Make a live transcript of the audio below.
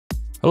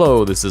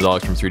Hello, this is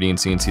Alex from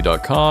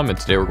 3dandcnc.com, and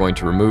today we're going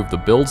to remove the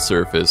build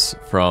surface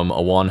from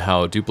a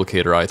WanHao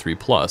Duplicator i3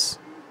 Plus.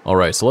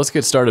 Alright, so let's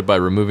get started by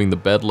removing the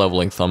bed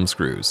leveling thumb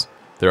screws.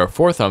 There are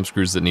 4 thumb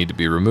screws that need to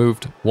be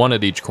removed, 1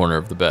 at each corner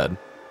of the bed.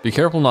 Be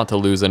careful not to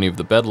lose any of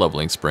the bed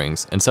leveling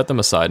springs and set them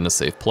aside in a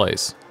safe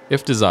place.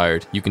 If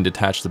desired, you can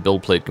detach the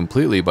build plate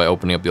completely by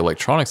opening up the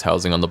electronics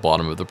housing on the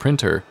bottom of the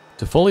printer.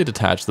 To fully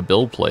detach the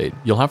build plate,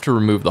 you'll have to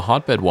remove the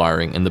hotbed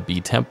wiring and the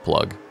B-temp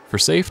plug. For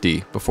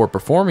safety, before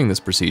performing this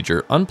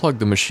procedure, unplug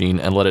the machine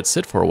and let it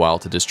sit for a while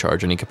to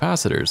discharge any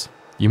capacitors.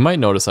 You might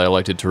notice I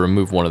elected to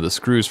remove one of the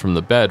screws from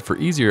the bed for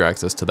easier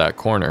access to that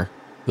corner.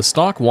 The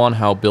stock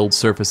WanHao Build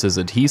Surfaces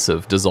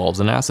adhesive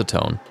dissolves in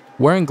acetone.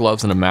 Wearing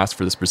gloves and a mask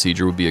for this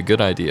procedure would be a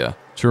good idea.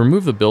 To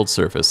remove the build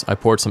surface, I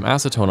poured some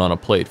acetone on a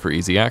plate for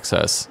easy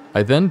access.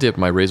 I then dipped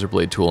my razor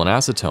blade tool in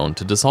acetone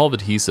to dissolve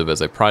adhesive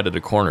as I pried at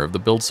a corner of the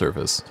build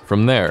surface.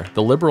 From there,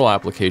 the liberal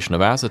application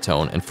of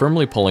acetone and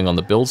firmly pulling on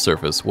the build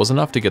surface was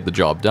enough to get the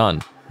job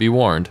done. Be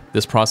warned,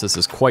 this process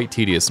is quite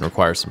tedious and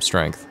requires some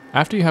strength.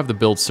 After you have the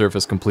build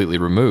surface completely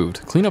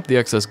removed, clean up the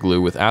excess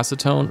glue with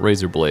acetone,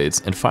 razor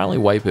blades, and finally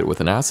wipe it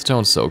with an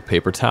acetone-soaked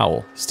paper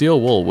towel.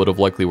 Steel wool would have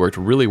likely worked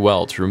really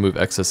well to remove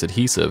excess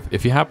adhesive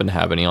if you happen to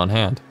have any on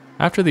hand.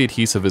 After the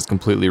adhesive is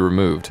completely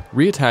removed,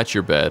 reattach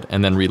your bed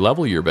and then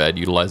re-level your bed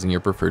utilizing your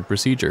preferred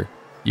procedure.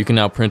 You can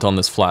now print on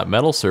this flat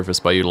metal surface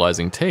by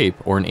utilizing tape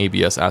or an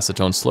ABS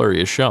acetone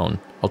slurry as shown.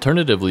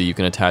 Alternatively, you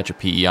can attach a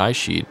PEI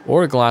sheet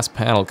or a glass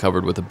panel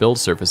covered with a build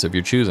surface of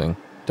your choosing.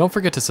 Don't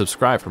forget to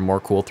subscribe for more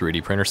cool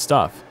 3D printer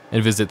stuff,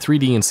 and visit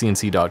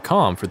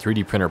 3dandcnc.com for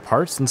 3D printer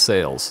parts and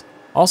sales.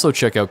 Also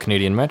check out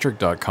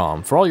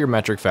CanadianMetric.com for all your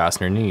metric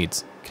fastener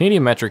needs.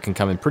 Canadian Metric can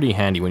come in pretty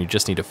handy when you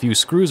just need a few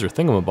screws or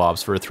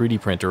thingamabobs for a 3D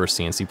printer or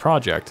CNC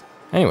project.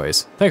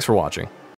 Anyways, thanks for watching.